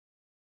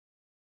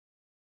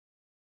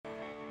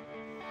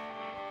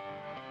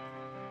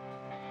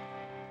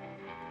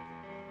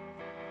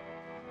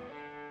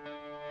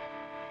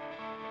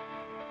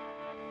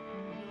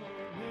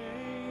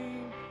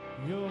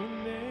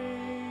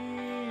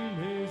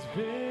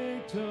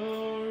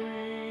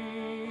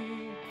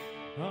victory.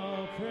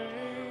 All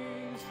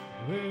praise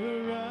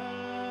will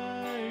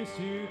rise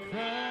to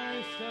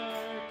Christ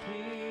our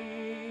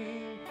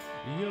King.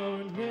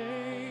 Your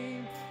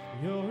name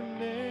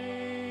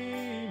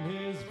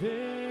is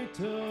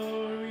victory.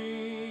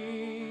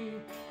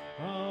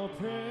 All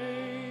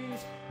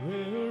praise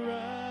will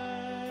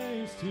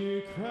rise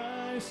to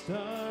Christ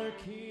our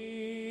King.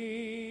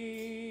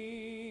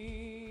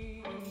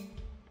 We're going to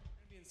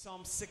be in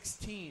Psalm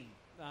 16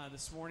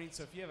 this morning,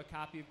 so if you have a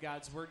copy of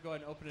God's Word, go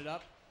ahead and open it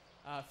up,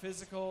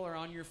 physical or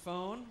on your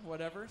phone,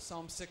 whatever,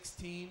 Psalm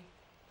 16.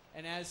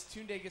 And as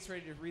Tunde gets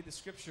ready to read the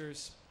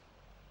Scriptures,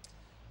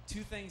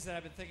 two things that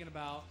I've been thinking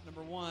about.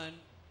 Number one,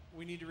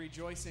 we need to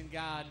rejoice in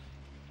God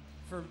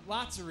for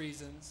lots of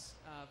reasons,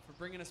 for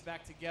bringing us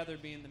back together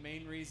being the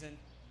main reason.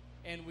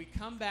 And we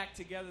come back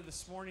together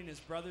this morning as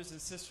brothers and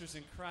sisters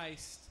in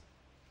Christ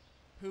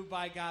who,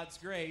 by God's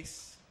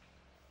grace,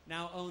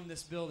 now own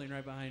this building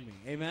right behind me.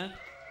 Amen?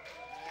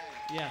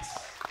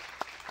 Yes.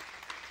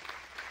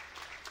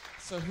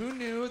 So who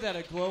knew that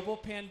a global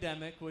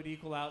pandemic would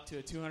equal out to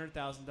a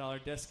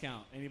 $200,000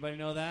 discount? Anybody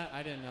know that?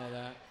 I didn't know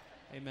that.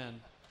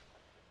 Amen.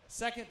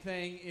 Second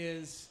thing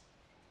is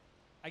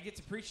I get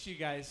to preach to you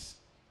guys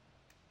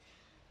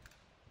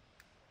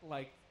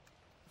like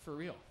for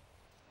real.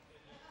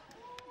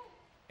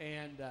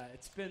 And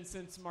it's been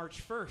since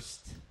March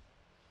 1st.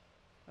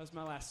 That was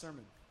my last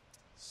sermon.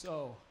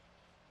 So,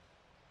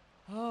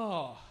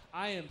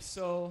 I am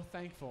so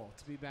thankful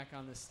to be back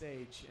on this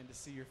stage and to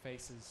see your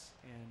faces.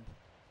 And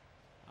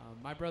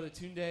my brother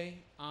Tunde,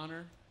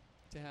 honor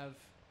to have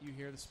you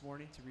here this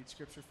morning to read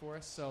Scripture for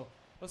us. So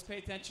let's pay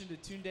attention to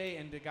Tunde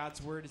and to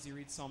God's Word as he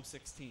reads Psalm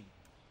 16.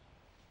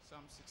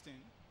 Psalm 16.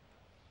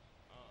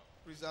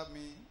 Preserve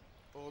me,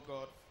 O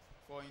God,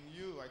 for in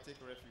you I take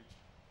refuge.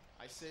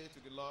 I say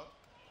to the Lord,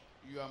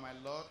 you are my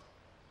Lord.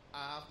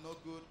 I have no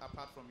good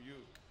apart from you.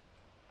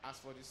 As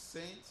for the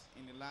saints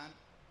in the land,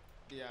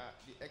 they are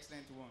the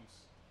excellent ones,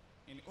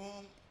 in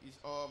whom is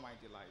all my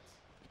delight.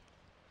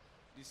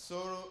 The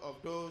sorrow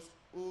of those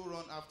who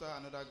run after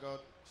another God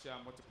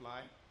shall multiply.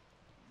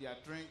 Their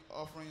drink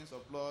offerings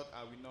of blood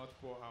I will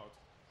not pour out,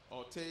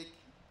 or take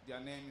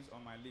their names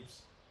on my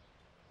lips.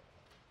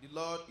 The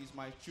Lord is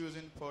my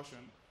chosen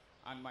portion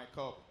and my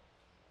cup.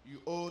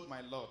 You hold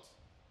my lot.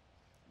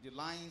 The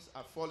lines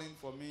are falling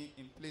for me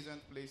in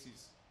pleasant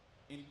places.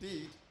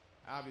 Indeed,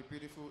 I have a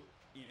beautiful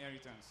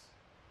inheritance.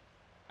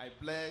 I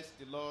bless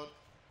the Lord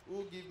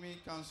who give me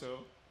counsel.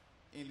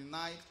 In the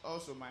night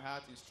also my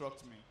heart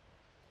instructs me.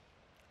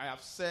 I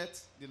have set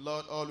the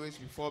Lord always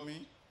before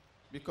me,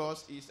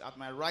 because he is at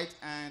my right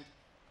hand,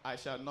 I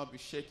shall not be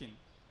shaken.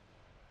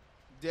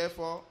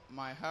 Therefore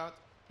my heart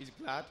is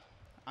glad,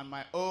 and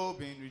my whole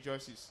being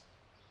rejoices.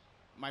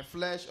 My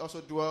flesh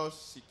also dwells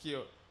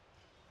secure.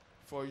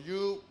 For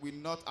you will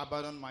not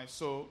abandon my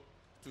soul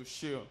to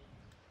Sheol,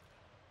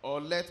 or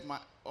let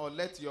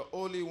your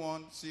Holy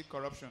One see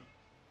corruption.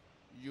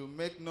 You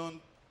make known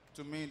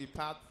to me the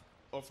path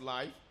of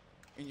life.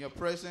 In your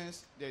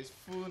presence there is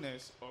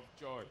fullness of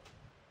joy.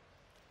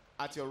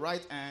 At your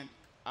right hand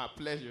are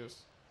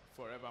pleasures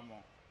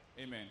forevermore.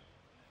 Amen.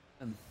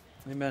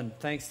 Amen.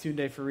 Thanks,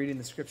 Tunde, for reading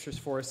the Scriptures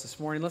for us this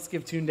morning. Let's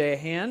give Tunde a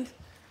hand.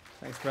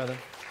 Thanks, brother.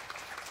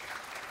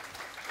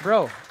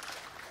 Bro,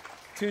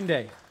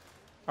 Tunde.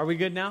 Are we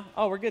good now?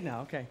 Oh, we're good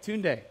now. Okay.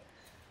 Tunde,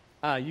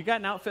 you got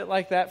an outfit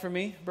like that for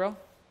me, bro?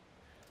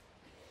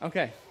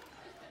 Okay.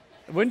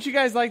 Wouldn't you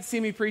guys like to see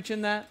me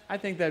preaching that? I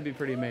think that'd be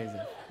pretty amazing.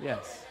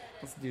 Yes.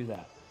 Let's do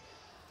that.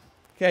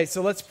 Okay,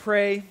 so let's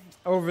pray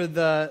over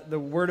the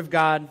Word of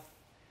God.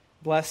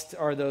 Blessed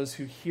are those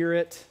who hear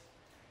it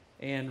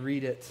and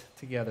read it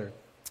together.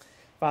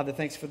 Father,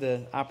 thanks for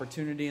the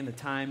opportunity and the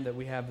time that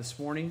we have this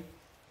morning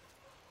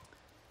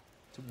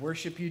to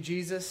worship you,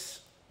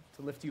 Jesus,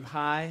 to lift you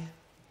high.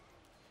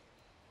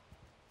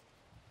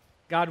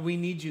 God, we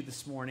need you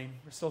this morning.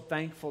 We're so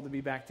thankful to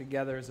be back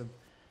together as a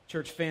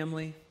church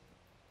family.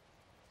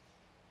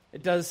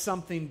 It does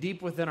something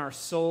deep within our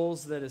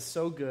souls that is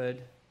so good,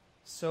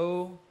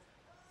 so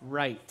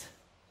right.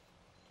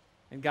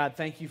 And God,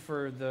 thank you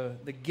for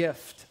the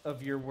gift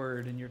of your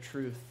word and your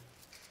truth.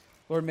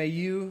 Lord, may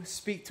you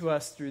speak to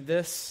us through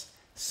this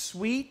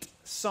sweet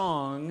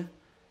song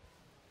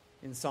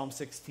in Psalm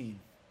 16.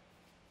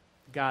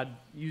 God,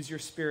 use your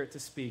Spirit to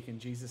speak in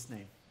Jesus'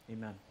 name.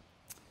 Amen.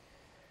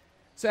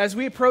 So as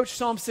we approach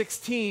Psalm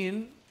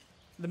 16,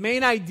 the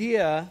main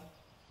idea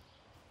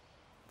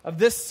of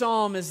this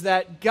psalm is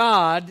that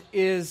God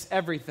is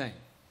everything.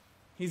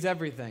 He's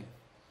everything.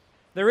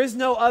 There is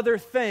no other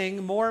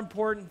thing more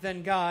important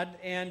than God,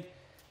 and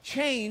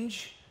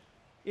change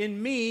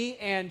in me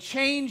and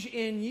change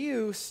in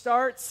you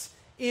starts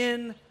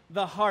in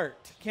the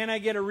heart. Can I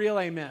get a real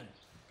amen?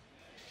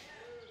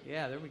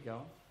 Yeah, there we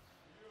go.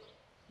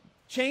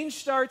 Change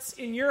starts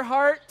in your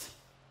heart.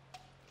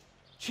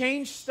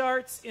 Change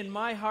starts in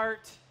my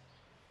heart.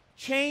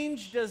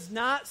 Change does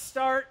not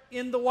start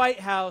in the White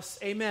House.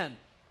 Amen.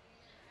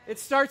 It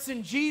starts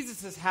in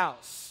Jesus'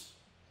 house.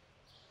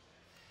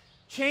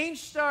 Change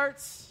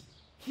starts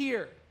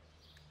here.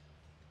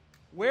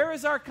 Where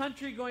is our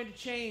country going to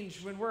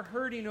change when we're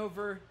hurting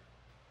over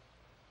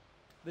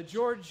the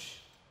George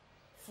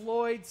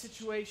Floyd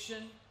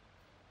situation,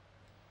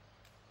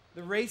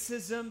 the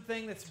racism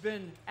thing that's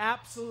been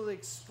absolutely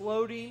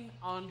exploding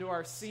onto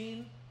our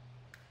scene?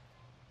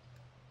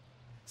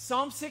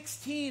 Psalm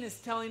 16 is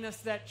telling us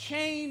that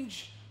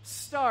change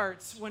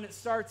starts when it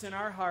starts in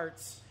our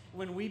hearts,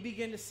 when we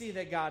begin to see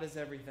that God is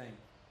everything.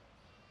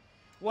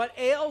 What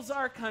ails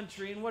our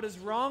country and what is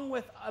wrong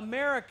with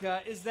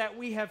America is that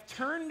we have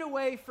turned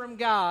away from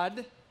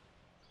God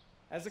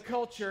as a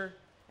culture,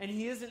 and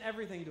He isn't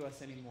everything to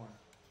us anymore.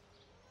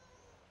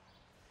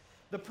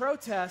 The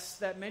protests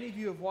that many of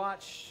you have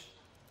watched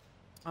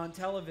on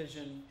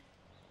television,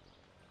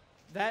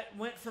 that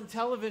went from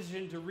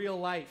television to real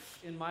life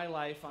in my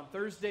life on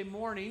Thursday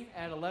morning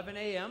at 11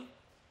 a.m.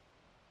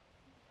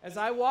 As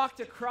I walked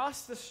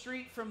across the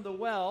street from the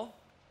well,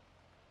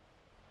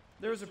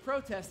 there was a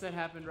protest that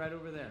happened right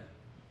over there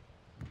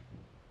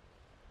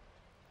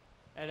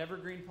at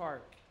Evergreen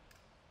Park.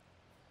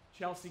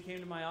 Chelsea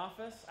came to my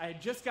office. I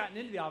had just gotten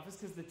into the office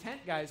because the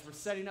tent guys were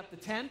setting up the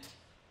tent.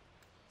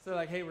 So they're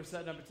like, hey, we're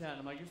setting up a tent.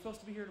 I'm like, you're supposed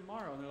to be here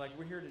tomorrow. And they're like,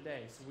 we're here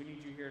today, so we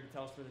need you here to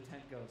tell us where the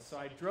tent goes. So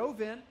I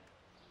drove in,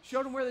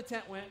 showed them where the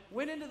tent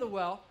went into the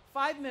well.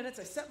 5 minutes,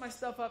 I set my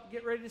stuff up,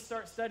 get ready to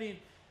start studying.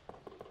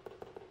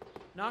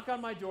 Knock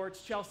on my door,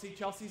 it's Chelsea.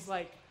 Chelsea's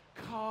like,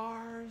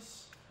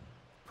 cars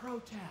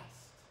protest.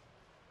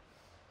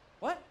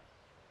 What?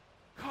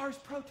 Cars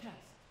protest.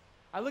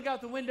 I look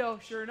out the window,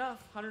 sure enough,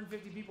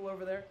 150 people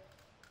over there.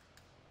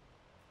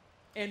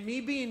 And me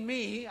being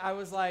me, I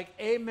was like,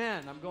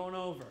 amen, I'm going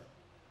over,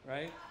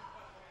 right?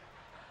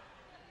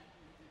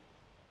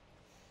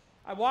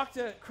 I walked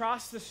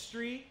across the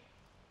street,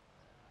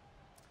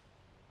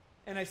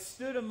 and I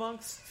stood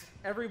amongst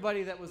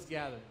everybody that was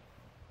gathered.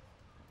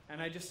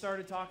 And I just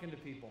started talking to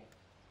people.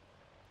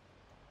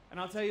 And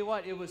I'll tell you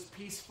what, it was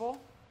peaceful,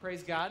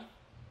 praise God.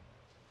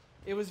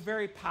 It was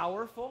very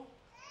powerful.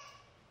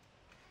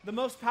 The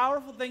most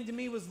powerful thing to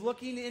me was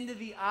looking into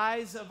the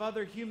eyes of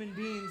other human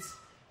beings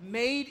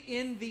made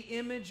in the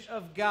image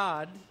of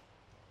God,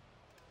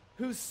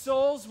 whose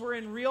souls were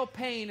in real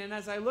pain. And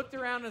as I looked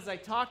around, as I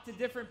talked to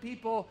different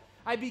people,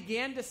 I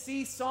began to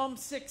see Psalm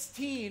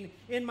 16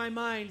 in my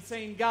mind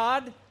saying,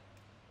 God,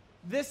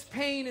 this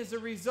pain is a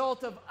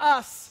result of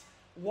us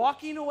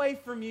walking away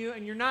from you,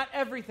 and you're not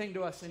everything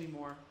to us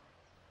anymore.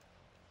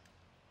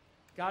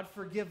 God,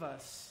 forgive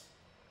us.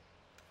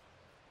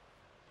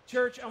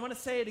 Church, I want to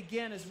say it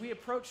again as we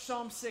approach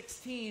Psalm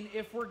 16.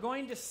 If we're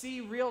going to see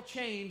real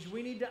change,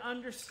 we need to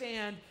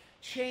understand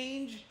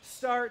change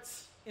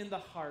starts in the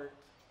heart.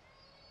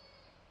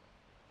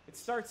 It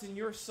starts in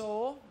your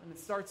soul, and it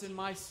starts in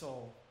my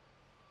soul.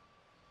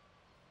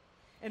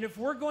 And if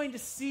we're going to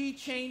see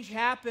change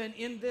happen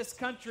in this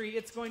country,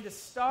 it's going to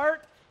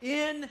start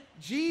in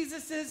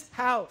Jesus'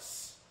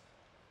 house.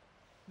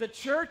 The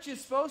church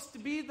is supposed to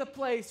be the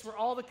place where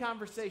all the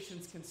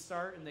conversations can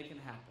start and they can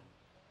happen.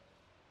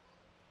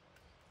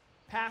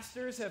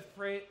 Pastors have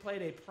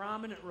played a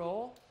prominent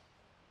role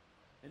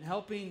in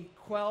helping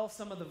quell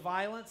some of the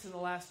violence in the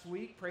last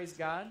week, praise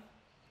God.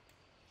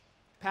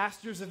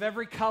 Pastors of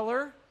every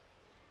color,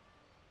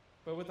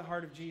 but with the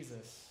heart of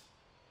Jesus.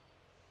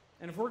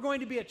 And if we're going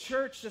to be a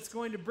church that's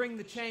going to bring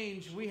the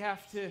change, we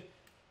have to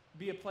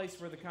be a place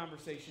where the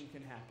conversation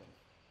can happen.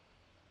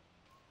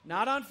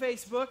 Not on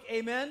Facebook,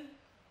 amen.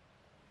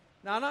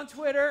 Not on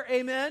Twitter,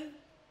 amen.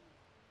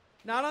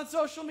 Not on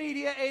social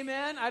media,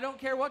 amen. I don't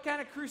care what kind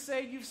of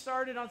crusade you've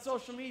started on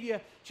social media.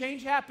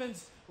 Change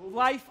happens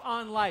life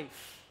on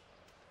life.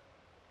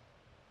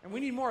 And we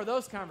need more of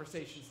those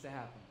conversations to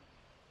happen.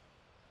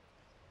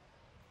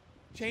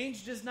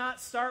 Change does not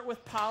start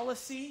with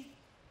policy.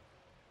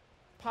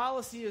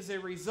 Policy is a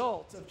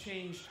result of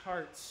changed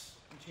hearts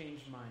and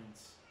changed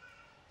minds.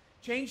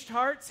 Changed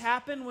hearts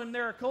happen when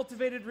there are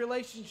cultivated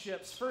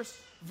relationships. First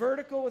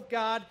vertical with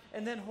God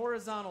and then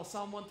horizontal.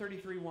 Psalm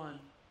 133:1.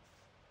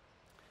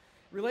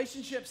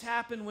 Relationships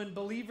happen when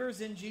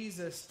believers in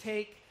Jesus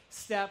take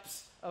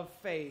steps of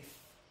faith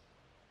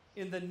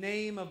in the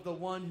name of the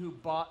one who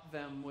bought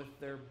them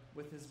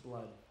with his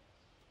blood.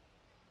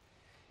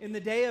 In the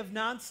day of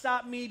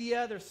nonstop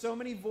media, there's so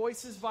many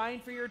voices vying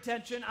for your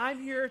attention.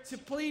 I'm here to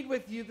plead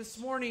with you this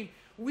morning.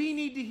 We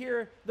need to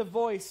hear the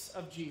voice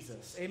of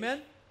Jesus.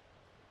 Amen?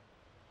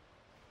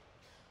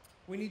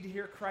 We need to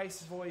hear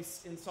Christ's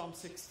voice in Psalm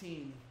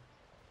 16.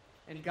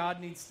 And God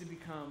needs to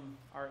become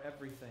our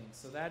everything.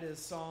 So that is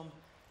Psalm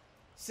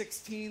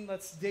 16.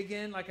 Let's dig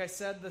in. Like I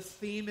said, the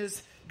theme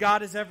is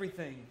God is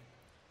everything.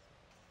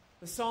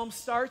 The psalm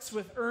starts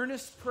with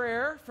earnest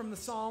prayer from the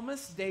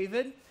psalmist,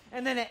 David.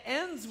 And then it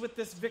ends with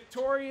this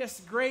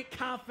victorious, great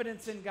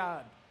confidence in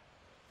God.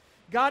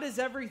 God is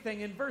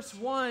everything. In verse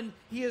 1,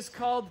 he is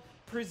called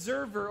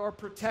preserver or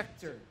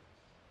protector.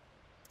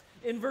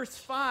 In verse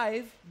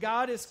 5,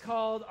 God is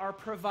called our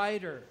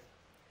provider.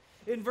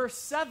 In verse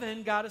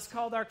 7, God is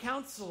called our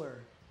counselor.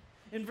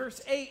 In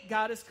verse 8,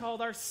 God is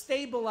called our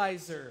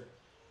stabilizer.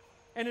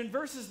 And in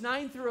verses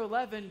 9 through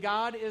 11,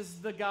 God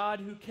is the God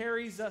who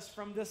carries us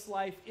from this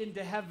life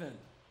into heaven.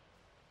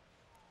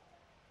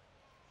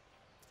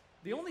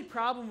 The only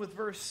problem with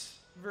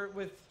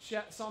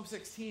Psalm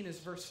 16 is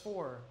verse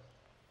 4.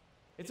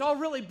 It's all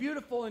really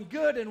beautiful and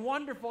good and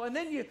wonderful. And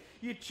then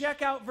you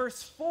check out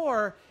verse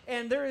 4,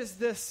 and there is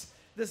this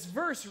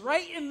verse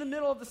right in the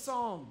middle of the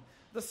psalm.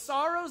 The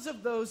sorrows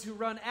of those who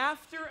run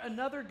after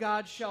another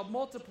god shall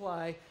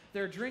multiply.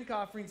 Their drink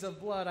offerings of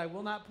blood I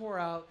will not pour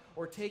out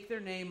or take their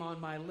name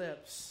on my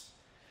lips.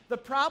 The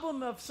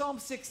problem of Psalm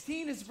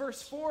 16 is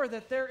verse 4,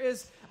 that there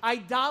is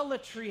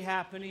idolatry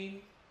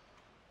happening.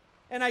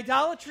 And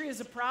idolatry is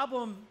a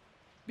problem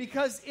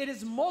because it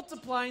is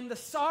multiplying the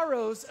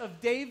sorrows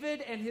of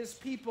David and his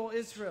people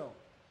Israel.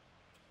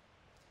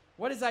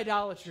 What is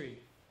idolatry?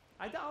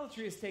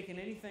 Idolatry is taking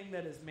anything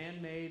that is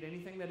man-made,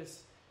 anything that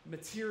is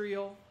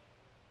material,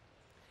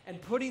 and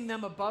putting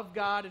them above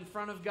God, in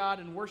front of God,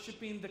 and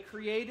worshiping the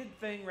created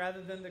thing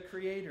rather than the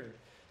creator.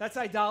 That's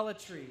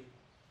idolatry.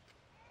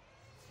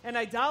 And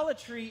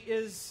idolatry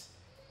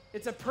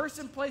it's a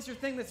person, place, or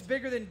thing that's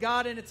bigger than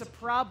God, and it's a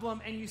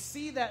problem. And you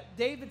see that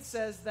David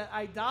says that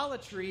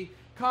idolatry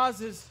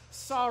causes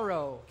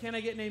sorrow. Can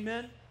I get an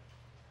amen?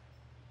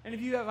 And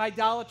if you have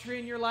idolatry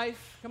in your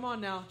life, come on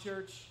now,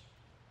 church.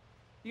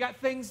 You got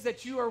things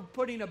that you are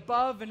putting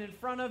above and in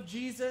front of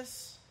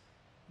Jesus.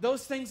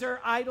 Those things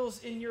are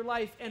idols in your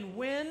life. And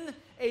when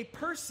a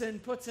person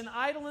puts an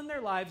idol in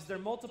their lives, they're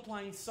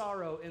multiplying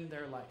sorrow in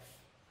their life.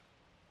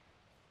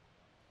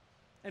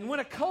 And when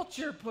a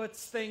culture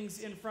puts things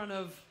in front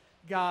of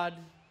God,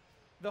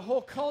 the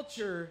whole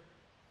culture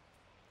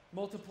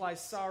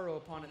multiplies sorrow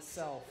upon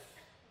itself.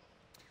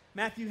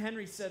 Matthew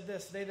Henry said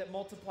this: "They that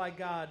multiply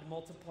God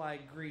multiply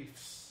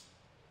griefs."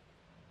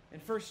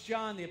 In 1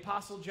 John, the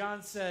Apostle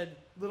John said,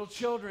 "Little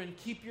children,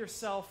 keep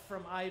yourself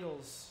from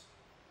idols."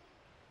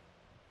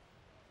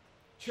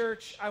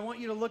 Church, I want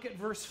you to look at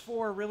verse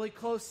 4 really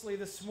closely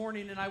this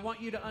morning, and I want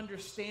you to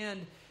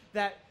understand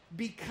that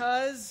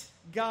because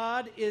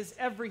God is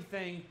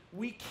everything,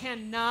 we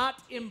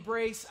cannot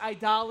embrace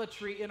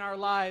idolatry in our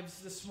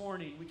lives this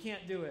morning. We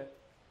can't do it.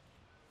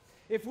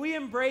 If we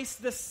embrace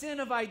the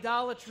sin of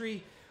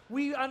idolatry,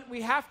 we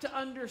have to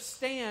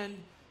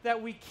understand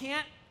that we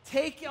can't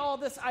take all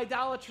this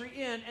idolatry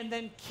in and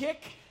then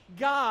kick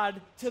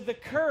God to the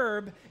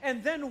curb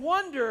and then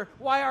wonder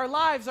why our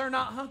lives are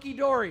not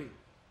hunky-dory.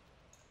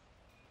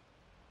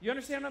 You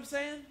understand what I'm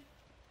saying?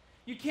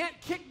 You can't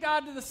kick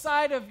God to the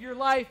side of your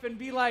life and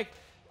be like,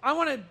 I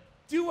want to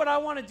do what I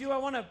want to do. I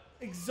want to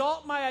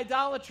exalt my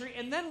idolatry.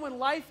 And then when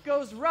life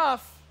goes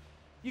rough,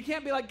 you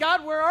can't be like,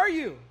 God, where are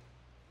you?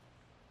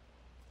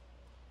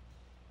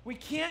 We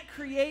can't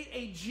create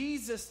a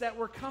Jesus that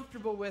we're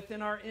comfortable with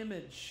in our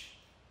image.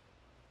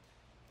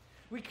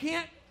 We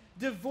can't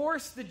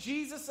divorce the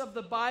Jesus of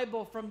the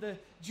Bible from the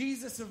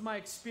Jesus of my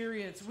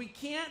experience. We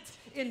can't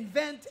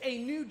invent a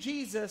new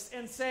Jesus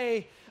and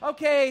say,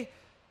 okay,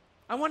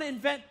 I want to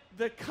invent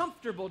the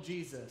comfortable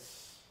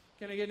Jesus.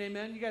 Can I get an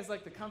amen? You guys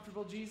like the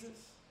comfortable Jesus?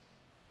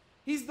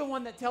 He's the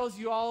one that tells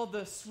you all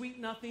the sweet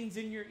nothings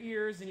in your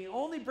ears, and he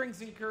only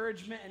brings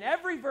encouragement, and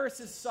every verse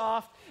is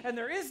soft, and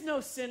there is no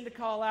sin to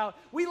call out.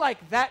 We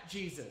like that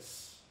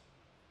Jesus.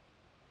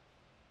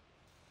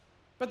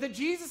 But the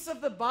Jesus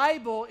of the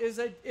Bible is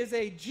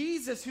a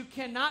Jesus who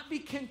cannot be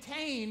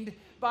contained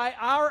by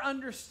our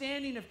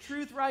understanding of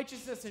truth,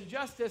 righteousness, and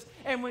justice.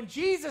 And when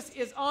Jesus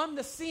is on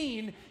the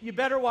scene, you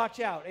better watch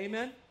out.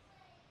 Amen?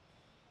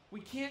 We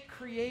can't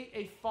create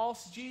a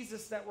false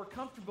Jesus that we're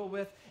comfortable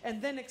with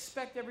and then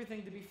expect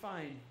everything to be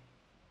fine.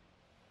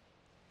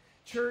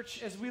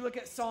 Church, as we look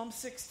at Psalm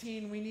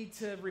 16, we need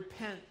to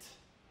repent.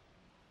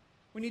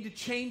 We need to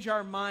change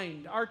our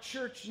mind. Our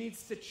church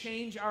needs to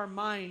change our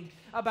mind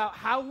about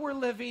how we're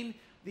living,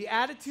 the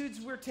attitudes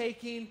we're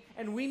taking,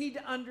 and we need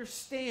to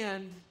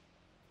understand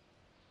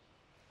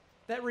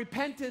that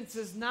repentance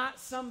is not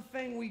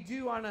something we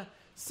do on a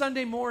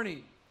Sunday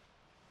morning.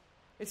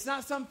 It's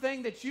not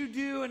something that you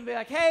do and be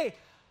like, hey,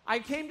 I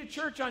came to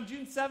church on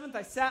June 7th,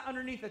 I sat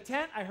underneath a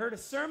tent, I heard a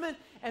sermon,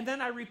 and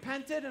then I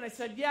repented and I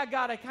said, yeah,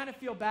 God, I kind of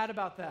feel bad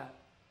about that.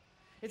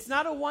 It's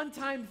not a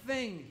one-time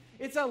thing.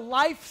 It's a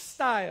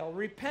lifestyle.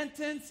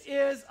 Repentance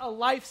is a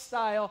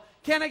lifestyle.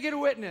 Can I get a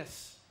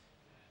witness?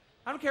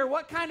 I don't care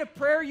what kind of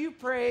prayer you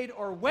prayed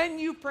or when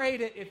you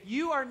prayed it. If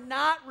you are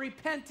not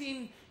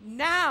repenting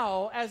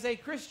now as a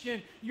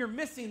Christian, you're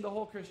missing the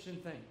whole Christian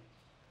thing.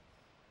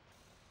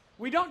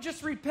 We don't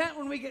just repent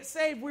when we get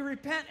saved. We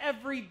repent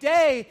every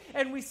day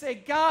and we say,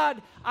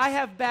 God, I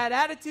have bad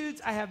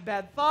attitudes. I have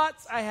bad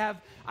thoughts. I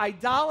have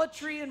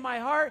idolatry in my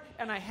heart.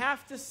 And I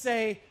have to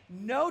say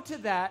no to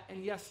that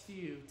and yes to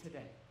you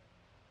today.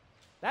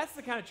 That's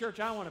the kind of church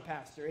I want to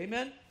pastor.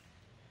 Amen?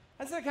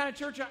 That's the kind of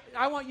church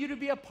I want you to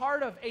be a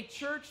part of. A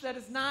church that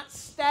is not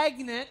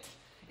stagnant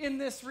in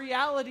this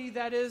reality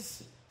that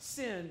is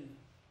sin.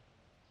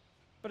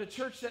 But a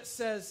church that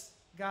says,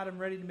 God, I'm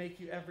ready to make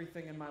you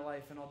everything in my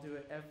life, and I'll do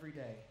it every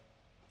day.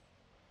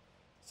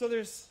 So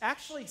there's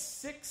actually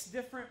 6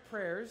 different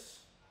prayers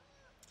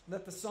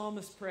that the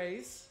psalmist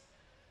prays.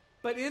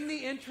 But in the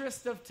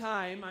interest of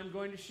time, I'm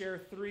going to share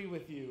 3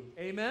 with you.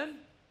 Amen?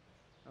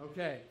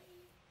 Okay.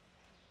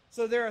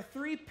 So there are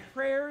three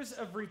prayers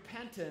of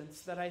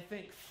repentance that I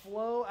think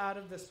flow out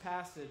of this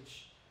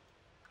passage.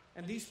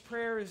 And these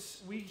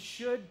prayers we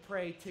should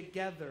pray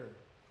together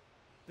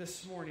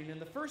this morning. And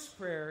the first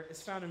prayer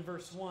is found in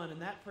verse 1,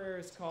 and that prayer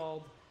is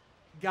called,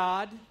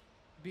 God,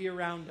 be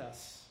around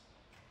us.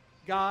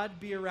 God,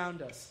 be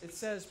around us. It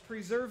says,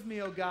 preserve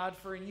me, O God,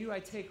 for in you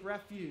I take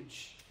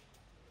refuge.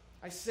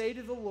 I say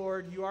to the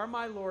Lord, you are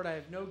my Lord, I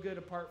have no good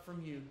apart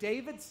from you.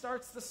 David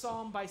starts the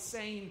psalm by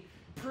saying,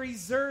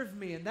 preserve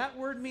me, and that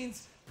word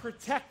means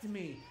protect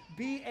me.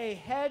 Be a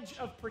hedge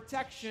of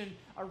protection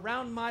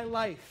around my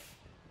life.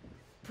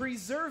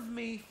 Preserve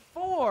me,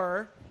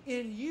 for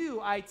in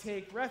you I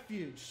take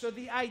refuge. So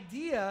the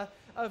idea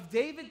of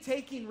David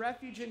taking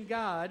refuge in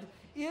God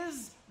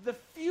is the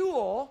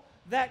fuel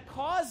that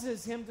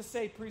causes him to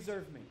say,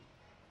 preserve me.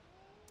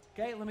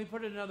 Okay, let me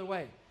put it another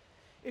way.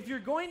 If you're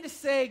going to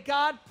say,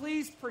 God,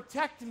 please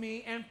protect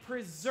me and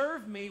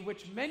preserve me,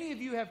 which many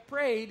of you have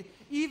prayed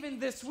even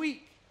this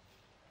week.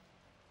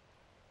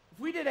 If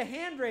we did a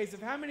hand raise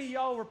of how many of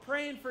y'all were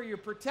praying for your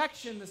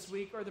protection this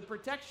week or the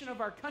protection of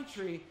our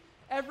country,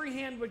 every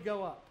hand would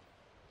go up,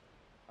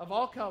 of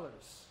all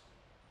colors.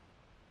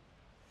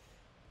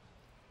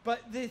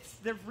 But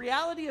the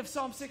reality of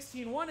Psalm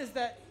 16:1 is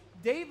that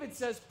David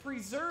says,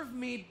 preserve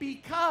me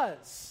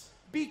because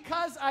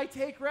I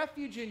take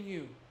refuge in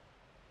you.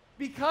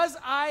 Because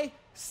I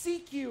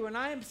seek you and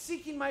I am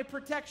seeking my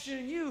protection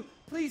in you,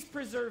 please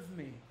preserve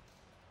me.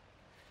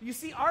 You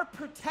see, our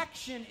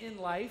protection in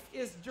life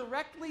is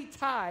directly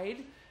tied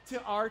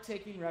to our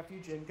taking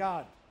refuge in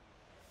God.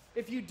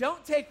 If you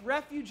don't take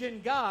refuge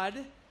in God,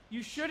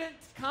 you shouldn't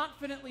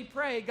confidently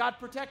pray, God,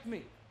 protect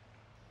me.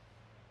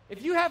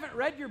 If you haven't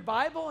read your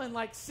Bible in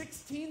like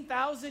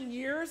 16,000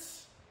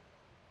 years,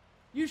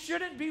 you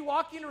shouldn't be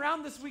walking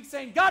around this week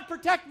saying, God,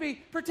 protect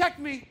me, protect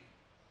me.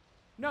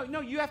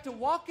 No, you have to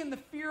walk in the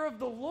fear of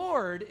the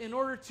Lord in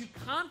order to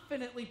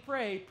confidently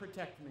pray,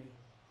 protect me.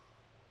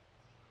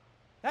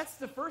 That's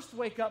the first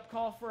wake-up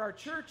call for our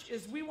church,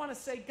 is we want to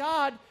say,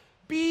 God,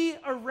 be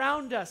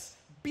around us.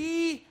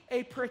 Be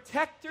a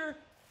protector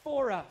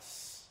for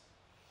us.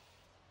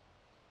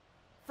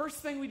 First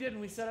thing we did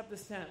when we set up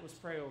this tent was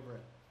pray over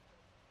it.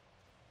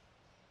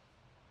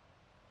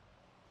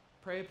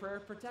 Pray a prayer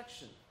of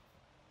protection.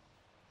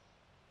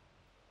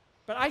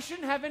 But I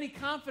shouldn't have any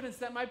confidence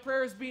that my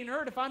prayer is being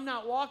heard if I'm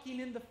not walking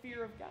in the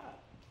fear of God.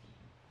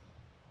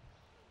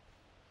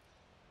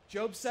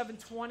 Job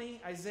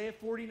 7:20, Isaiah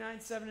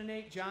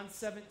 49:7-8, John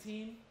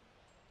 17.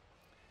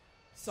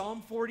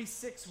 Psalm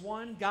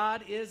 46:1,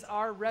 God is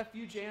our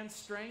refuge and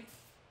strength,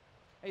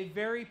 a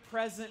very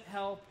present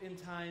help in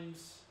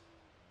times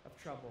of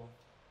trouble.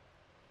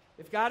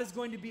 If God is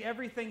going to be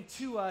everything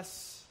to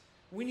us,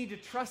 we need to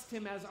trust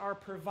him as our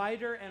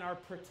provider and our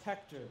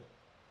protector.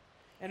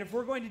 And if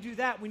we're going to do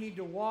that, we need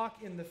to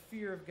walk in the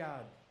fear of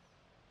God.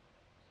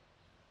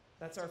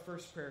 That's our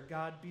first prayer.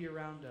 God, be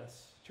around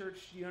us. Church,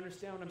 do you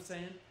understand what I'm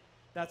saying?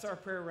 That's our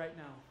prayer right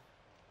now.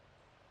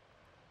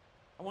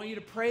 I want you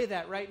to pray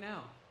that right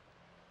now.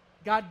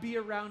 God, be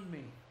around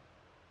me.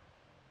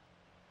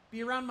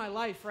 Be around my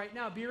life right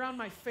now. Be around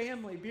my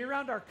family. Be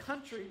around our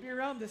country. Be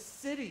around the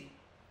city.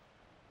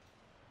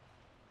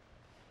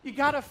 You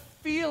got to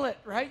feel it,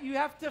 right? You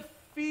have to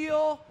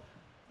feel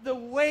the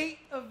weight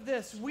of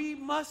this. We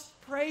must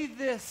pray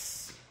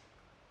this.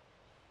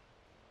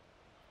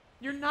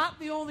 You're not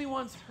the only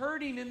ones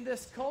hurting in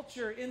this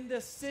culture, in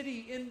this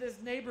city, in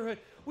this neighborhood.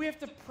 We have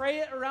to pray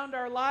it around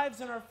our lives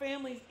and our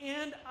families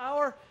and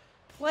our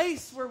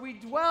place where we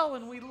dwell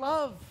and we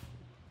love.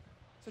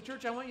 So,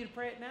 church, I want you to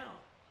pray it now.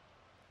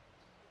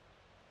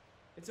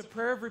 It's a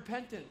prayer of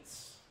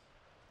repentance.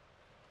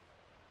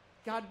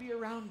 God, be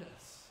around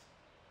us.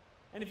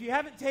 And if you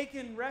haven't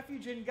taken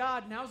refuge in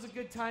God, now's a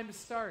good time to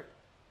start.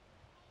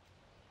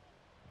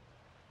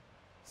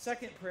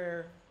 Second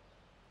prayer,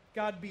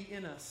 God be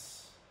in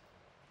us.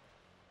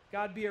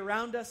 God be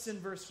around us in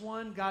verse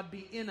 1. God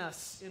be in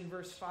us in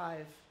verse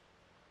 5.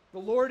 The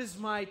Lord is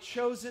my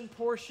chosen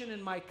portion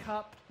and my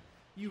cup.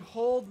 You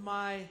hold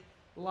my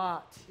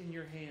lot in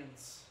your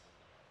hands.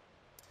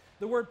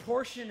 The word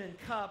portion and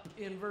cup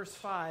in verse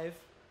 5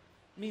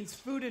 means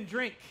food and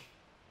drink.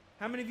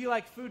 How many of you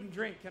like food and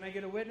drink? Can I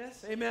get a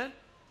witness? Amen?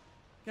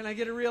 Can I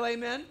get a real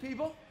amen,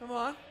 people? Come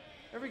on.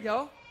 There we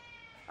go.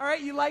 All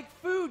right, you like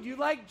food, you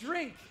like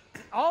drink.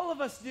 All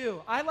of us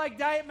do. I like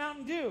Diet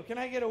Mountain Dew. Can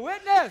I get a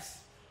witness?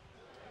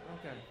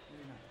 Okay.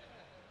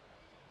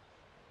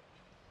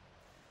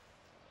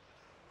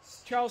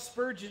 Charles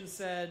Spurgeon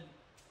said,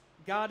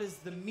 God is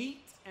the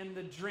meat and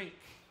the drink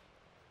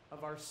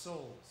of our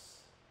souls.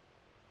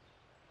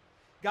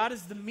 God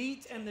is the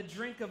meat and the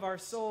drink of our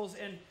souls.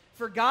 And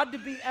for God to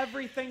be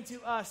everything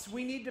to us,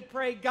 we need to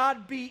pray,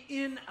 God be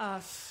in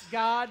us.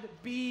 God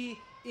be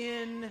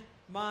in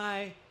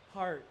my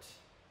heart.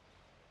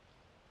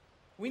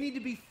 We need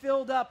to be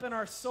filled up in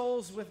our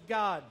souls with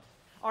God.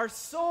 Our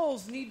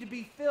souls need to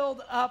be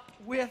filled up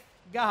with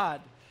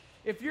God.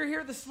 If you're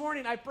here this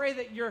morning, I pray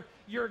that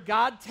your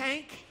God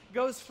tank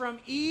goes from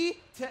E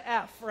to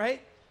F,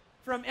 right?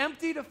 from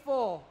empty to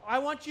full. I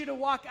want you to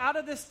walk out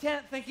of this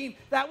tent thinking,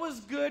 that was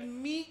good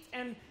meat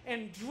and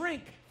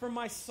drink for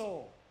my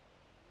soul.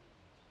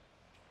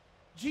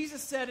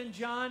 Jesus said in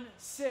John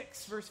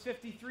 6, verse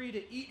 53,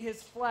 to eat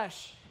his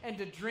flesh and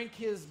to drink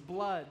his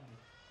blood.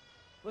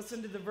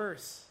 Listen to the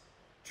verse.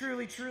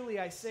 Truly, truly,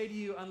 I say to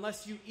you,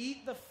 unless you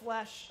eat the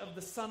flesh of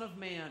the Son of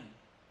Man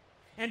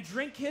and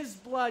drink his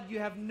blood, you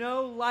have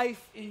no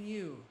life in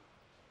you.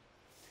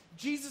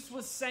 Jesus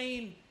was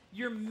saying,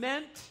 you're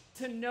meant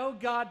to know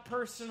God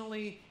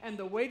personally, and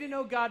the way to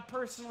know God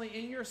personally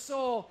in your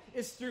soul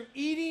is through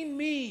eating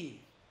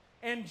me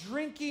and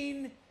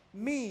drinking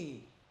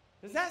me.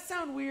 Does that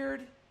sound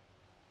weird?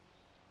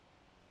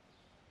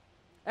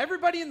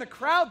 Everybody in the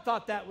crowd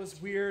thought that was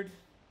weird.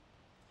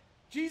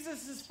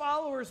 Jesus'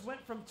 followers went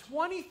from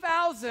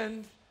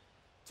 20,000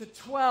 to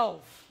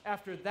 12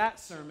 after that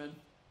sermon.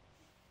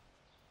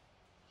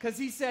 Because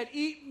he said,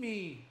 eat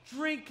me,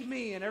 drink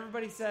me. And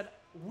everybody said,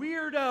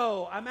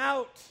 weirdo, I'm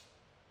out.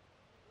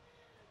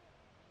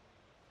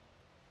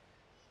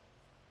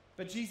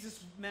 But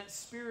Jesus meant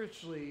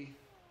spiritually,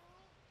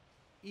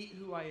 eat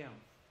who I am.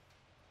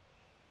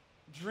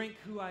 Drink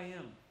who I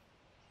am.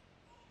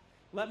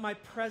 Let my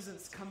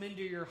presence come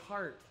into your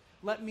heart.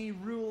 Let me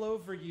rule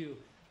over you.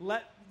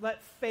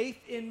 Let faith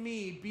in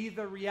me be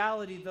the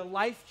reality, the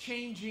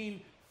life-changing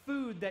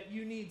food that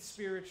you need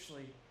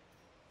spiritually.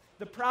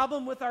 The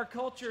problem with our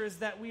culture is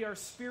that we are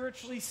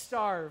spiritually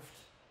starved.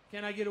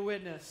 Can I get a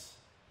witness?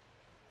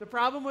 The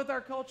problem with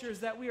our culture is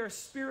that we are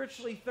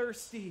spiritually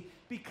thirsty.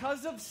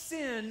 Because of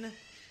sin,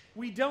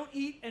 we don't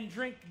eat and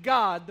drink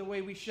God the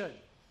way we should.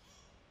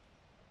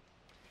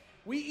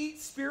 We eat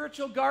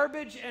spiritual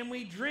garbage and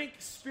we drink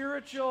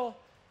spiritual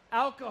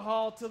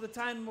alcohol till the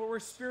time where we're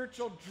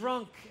spiritual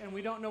drunk and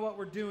we don't know what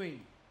we're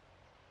doing.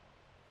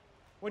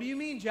 What do you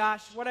mean,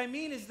 Josh? What I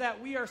mean is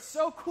that we are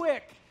so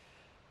quick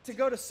to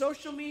go to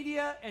social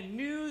media and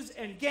news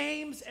and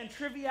games and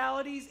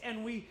trivialities,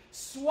 and we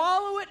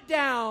swallow it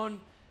down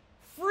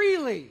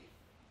freely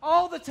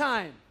all the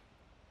time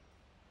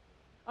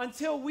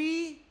until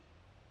we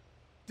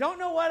don't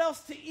know what else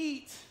to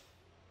eat.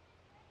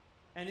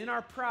 And in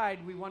our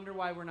pride, we wonder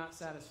why we're not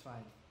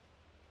satisfied.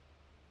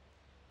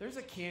 There's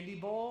a candy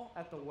bowl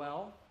at the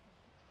well.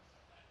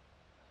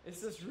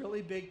 It's this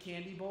really big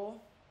candy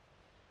bowl.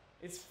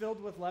 It's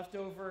filled with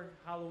leftover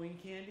Halloween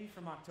candy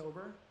from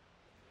October.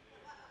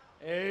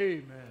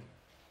 Amen.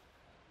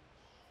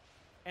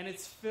 And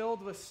it's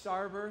filled with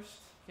Starburst.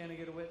 Can I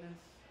get a witness?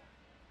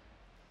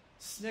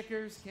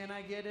 Snickers. Can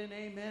I get an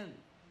amen?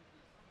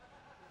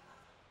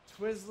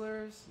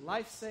 Twizzlers,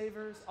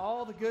 Lifesavers,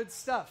 all the good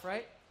stuff,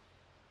 right?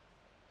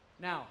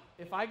 Now,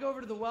 if I go over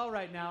to the well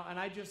right now and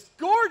I just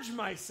gorge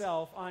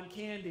myself on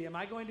candy, am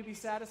I going to be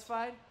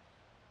satisfied?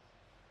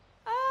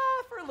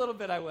 For a little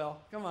bit I will.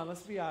 Come on,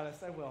 let's be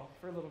honest. I will,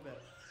 for a little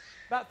bit.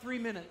 About 3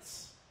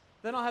 minutes.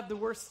 Then I'll have the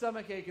worst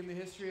stomach ache in the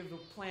history of the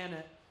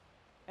planet.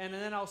 And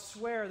then I'll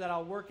swear that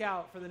I'll work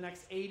out for the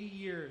next 80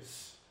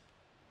 years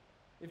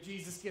if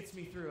Jesus gets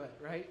me through it,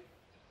 right?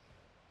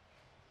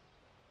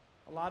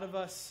 A lot of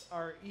us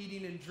are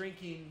eating and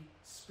drinking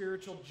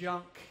spiritual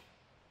junk.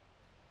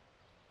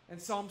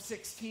 And Psalm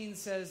 16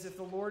 says, if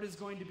the Lord is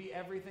going to be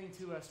everything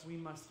to us, we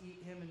must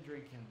eat him and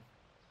drink him.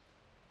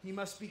 He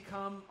must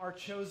become our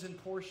chosen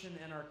portion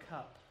and our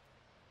cup.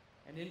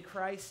 And in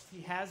Christ,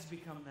 he has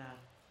become that.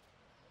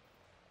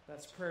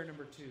 That's prayer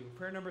number 2.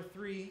 Prayer number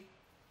 3,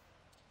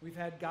 we've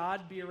had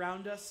God be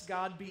around us,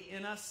 God be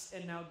in us,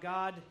 and now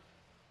God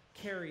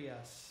carry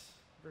us.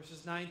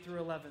 Verses 9 through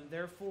 11.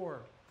 Therefore,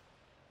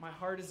 my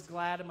heart is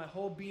glad and my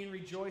whole being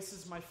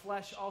rejoices. My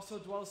flesh also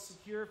dwells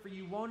secure, for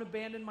you won't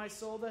abandon my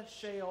soul to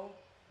Sheol,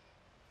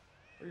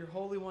 or your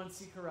Holy One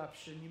see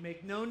corruption. You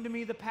make known to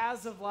me the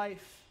paths of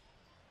life.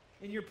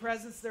 In your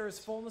presence there is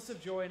fullness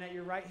of joy, and at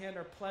your right hand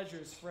are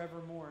pleasures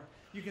forevermore.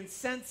 You can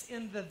sense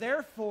in the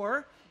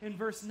therefore, in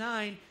verse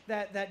 9,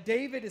 that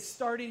David is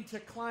starting to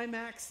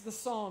climax the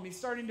psalm. He's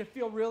starting to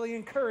feel really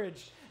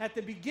encouraged. At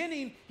the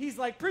beginning, he's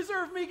like,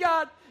 preserve me,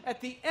 God.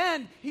 At the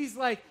end, he's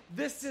like,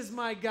 this is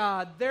my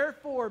God.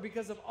 Therefore,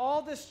 because of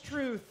all this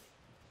truth,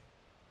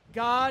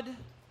 God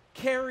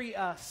carry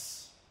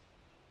us,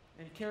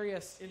 and carry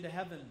us into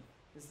heaven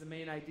is the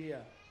main idea.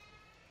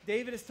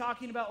 David is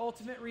talking about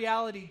ultimate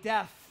reality,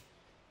 death.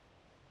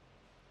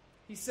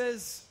 He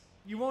says,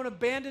 you won't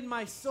abandon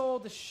my soul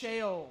to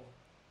Sheol,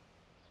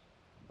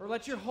 or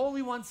let your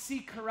Holy One see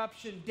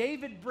corruption.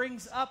 David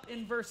brings up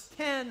in verse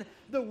 10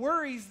 the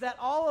worries that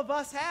all of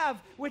us have,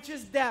 which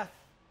is death.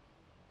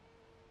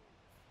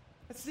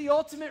 That's the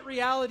ultimate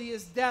reality,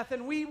 is death.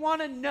 And we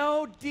want to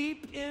know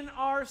deep in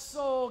our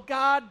soul,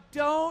 God,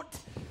 don't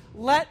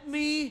let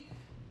me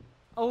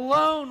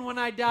alone when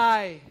I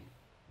die,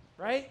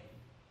 right?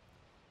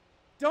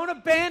 Don't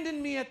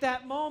abandon me at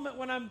that moment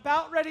when I'm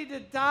about ready to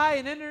die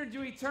and enter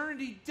into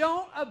eternity.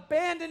 Don't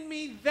abandon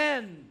me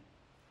then.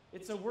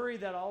 It's a worry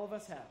that all of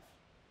us have.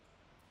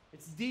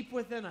 It's deep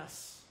within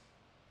us.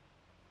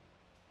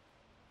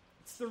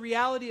 It's the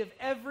reality of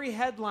every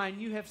headline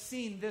you have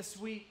seen this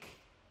week.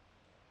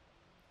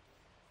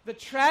 The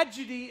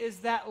tragedy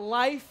is that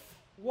life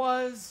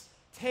was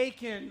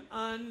taken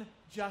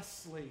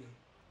unjustly.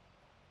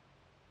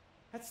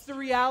 That's the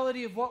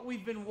reality of what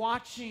we've been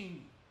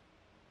watching.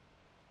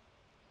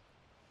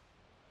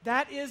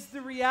 That is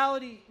the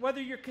reality.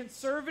 Whether you're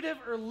conservative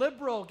or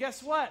liberal,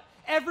 guess what?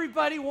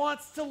 Everybody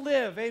wants to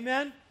live.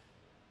 Amen?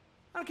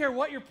 I don't care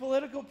what your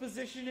political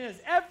position is.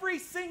 Every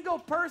single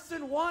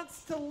person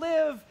wants to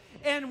live,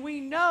 and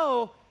we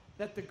know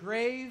that the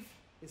grave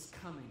is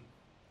coming.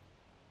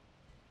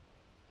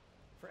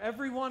 For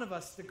every one of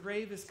us, the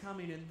grave is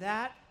coming, and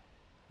that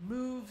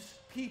moves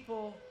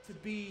people to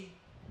be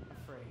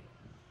afraid.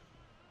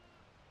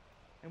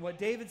 And what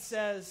David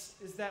says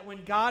is that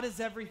when God is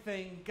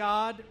everything,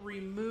 God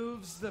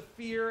removes the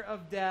fear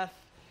of death,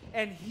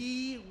 and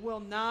He will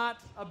not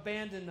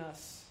abandon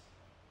us.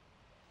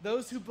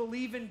 Those who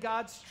believe in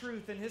God's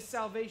truth and His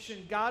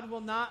salvation, God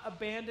will not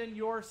abandon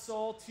your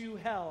soul to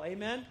hell.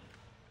 Amen?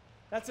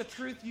 That's a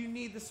truth you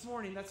need this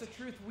morning. That's a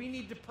truth we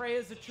need to pray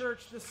as a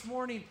church this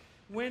morning.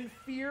 When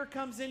fear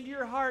comes into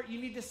your heart,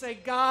 you need to say,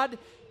 God,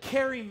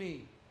 carry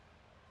me.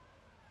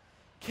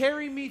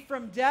 Carry me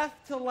from death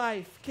to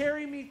life.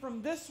 Carry me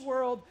from this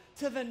world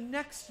to the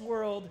next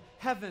world,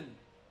 heaven.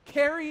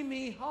 Carry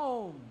me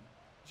home,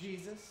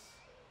 Jesus.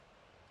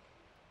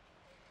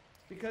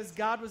 Because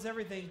God was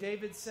everything.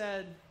 David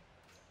said,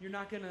 you're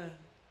not going to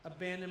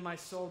abandon my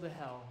soul to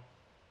hell.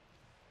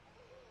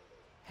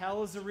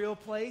 Hell is a real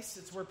place.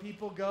 It's where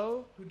people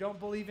go who don't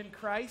believe in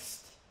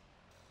Christ.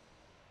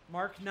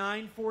 Mark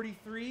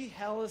 9:43,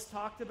 hell is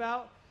talked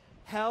about.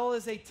 Hell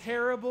is a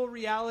terrible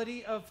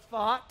reality of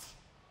thought.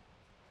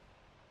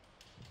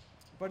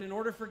 But in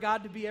order for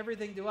God to be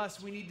everything to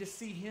us, we need to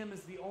see Him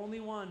as the only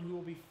one who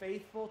will be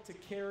faithful to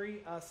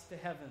carry us to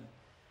heaven.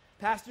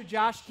 Pastor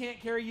Josh can't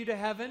carry you to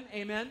heaven.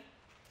 Amen?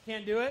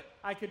 Can't do it.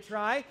 I could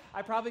try.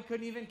 I probably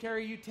couldn't even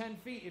carry you 10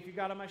 feet if you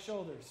got on my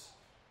shoulders.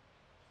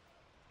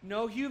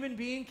 No human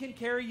being can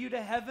carry you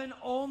to heaven.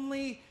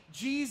 Only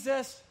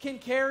Jesus can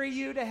carry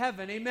you to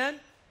heaven. Amen?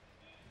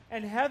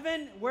 And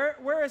heaven,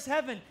 where is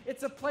heaven?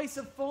 It's a place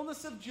of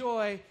fullness of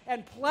joy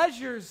and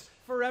pleasures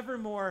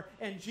forevermore.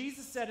 And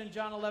Jesus said in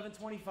John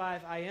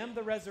 11:25, I am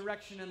the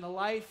resurrection and the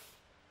life.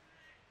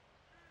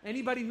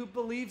 Anybody who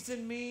believes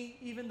in me,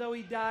 even though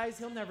he dies,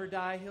 he'll never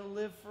die. He'll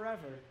live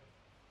forever.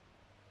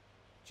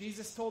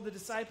 Jesus told the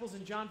disciples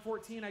in John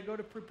 14, I go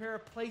to prepare a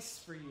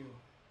place for you.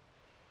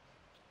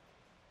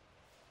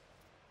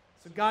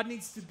 So God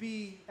needs to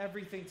be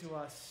everything to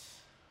us.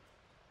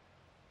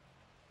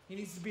 He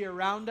needs to be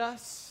around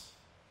us.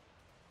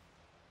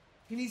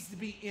 He needs to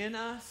be in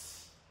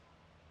us.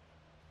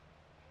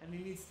 And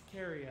He needs to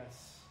carry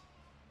us.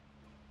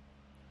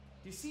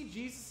 Do you see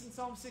Jesus in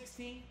Psalm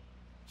 16?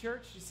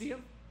 Church, you see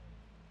Him?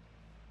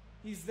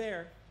 He's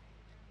there.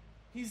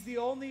 He's the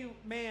only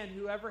man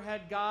who ever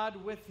had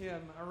God with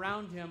him,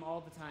 around him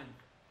all the time.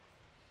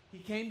 He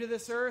came to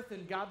this earth,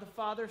 and God the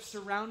Father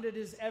surrounded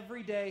His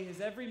every day, His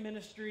every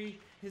ministry,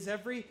 His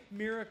every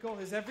miracle,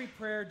 His every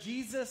prayer.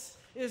 Jesus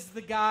is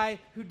the guy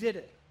who did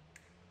it.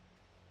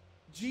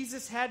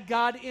 Jesus had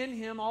God in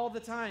Him all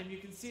the time. You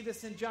can see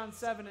this in John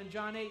 7 and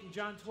John 8 and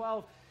John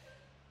 12.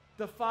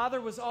 The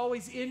Father was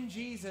always in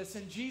Jesus,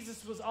 and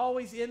Jesus was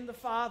always in the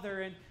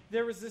Father. And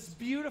there was this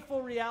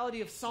beautiful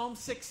reality of Psalm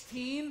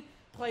 16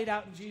 played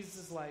out in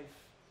Jesus' life.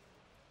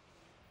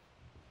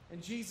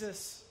 And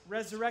Jesus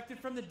resurrected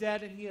from the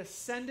dead, and He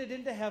ascended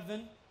into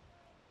heaven.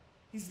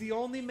 He's the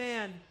only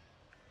man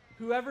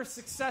who ever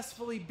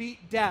successfully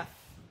beat death.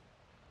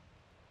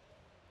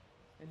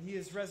 And He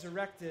is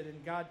resurrected,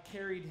 and God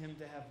carried Him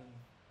to heaven.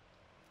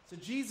 So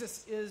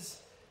Jesus is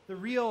the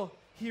real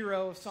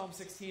hero of Psalm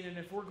 16, and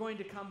if we're going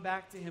to come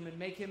back to Him and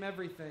make Him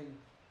everything,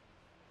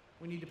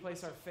 we need to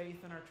place our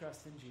faith and our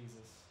trust in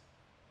Jesus.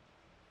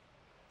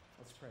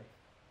 Let's pray.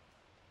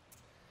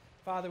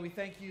 Father, we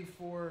thank You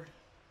for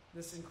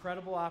this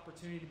incredible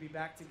opportunity to be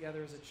back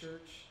together as a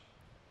church.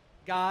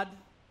 God,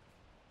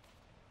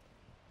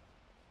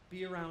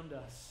 be around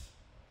us.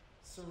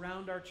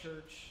 Surround our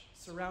church.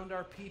 Surround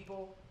our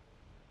people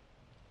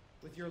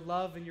with Your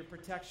love and Your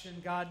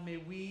protection. God, may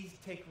we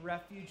take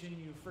refuge in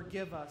You.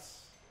 Forgive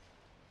us.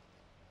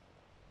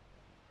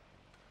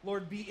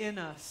 Lord, be in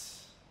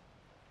us.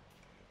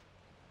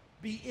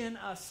 Be in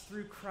us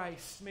through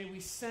Christ. May we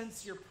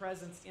sense Your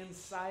presence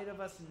inside of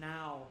us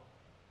now.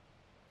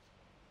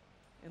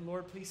 And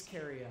Lord, please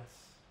carry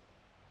us.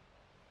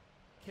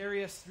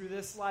 Carry us through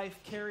this life.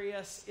 Carry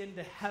us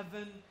into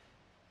heaven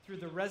through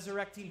the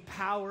resurrecting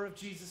power of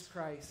Jesus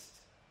Christ.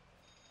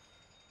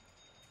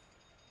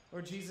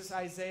 Lord Jesus,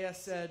 Isaiah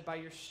said, by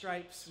Your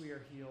stripes we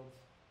are healed.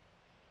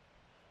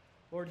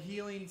 Lord,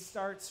 healing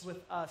starts with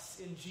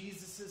us in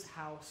Jesus'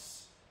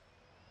 house.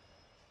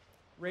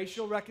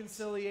 Racial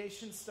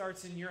reconciliation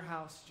starts in Your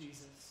house,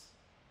 Jesus.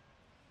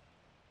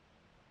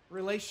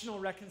 Relational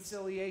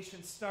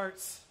reconciliation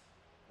starts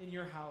in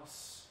Your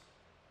house.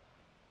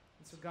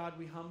 And so, God,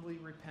 we humbly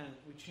repent.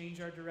 We change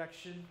our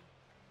direction.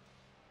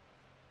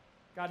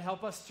 God,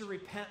 help us to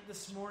repent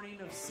this morning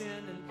of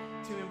sin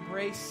and to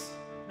embrace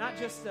not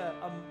just a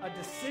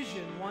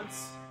decision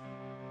once,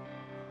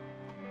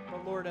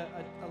 but, Lord, a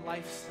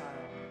lifestyle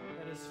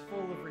that is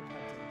full of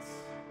repentance.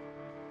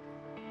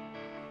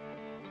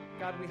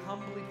 God, we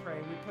humbly pray.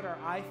 We put our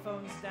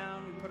iPhones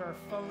down, we put our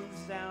phones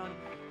down,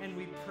 and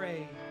we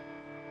pray,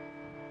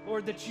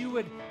 Lord, that you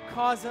would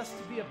cause us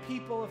to be a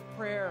people of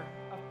prayer,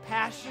 of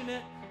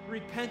passionate,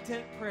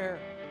 repentant prayer.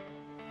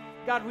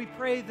 God, we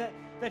pray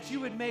that you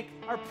would make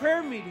our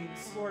prayer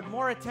meetings, Lord,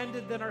 more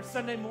attended than our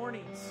Sunday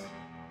mornings.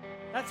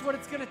 That's what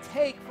it's going to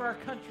take for our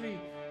country,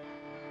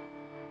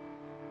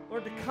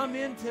 Lord, to come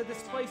into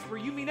this place where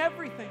you mean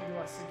everything to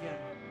us again.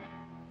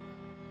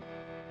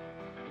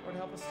 Lord,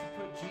 help us to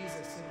put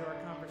Jesus into our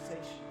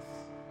conversations.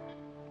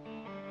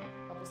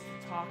 Help us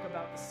to talk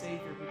about the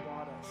Savior who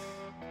bought us.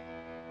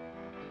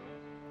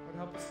 Lord,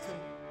 help us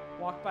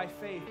to walk by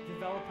faith,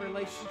 develop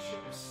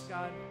relationships,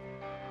 God,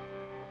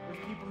 with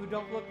people who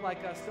don't look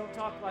like us, don't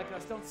talk like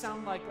us, don't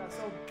sound like us.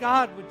 Oh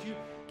God, would you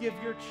give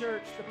your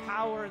church the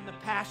power and the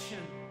passion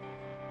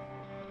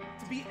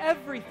to be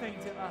everything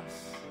to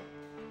us,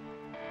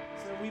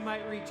 so that we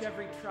might reach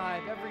every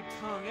tribe, every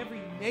tongue,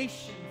 every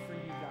nation for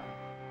you, God.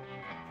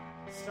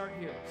 Start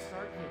here.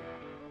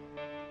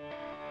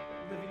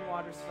 Living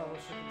Waters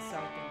Fellowship in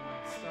South Des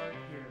Moines. Start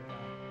here,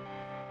 God.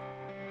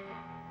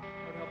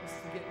 Lord, help us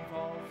to get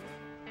involved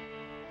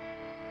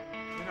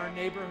in our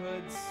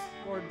neighborhoods.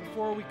 Lord,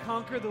 before we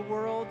conquer the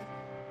world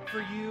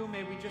for you,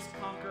 may we just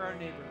conquer our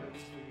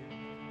neighborhoods for you.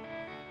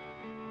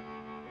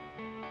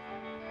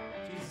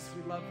 Jesus,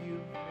 we love you.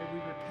 May we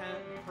repent,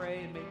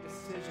 pray, and make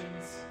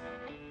decisions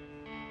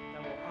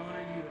that will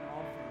honor you in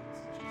all things.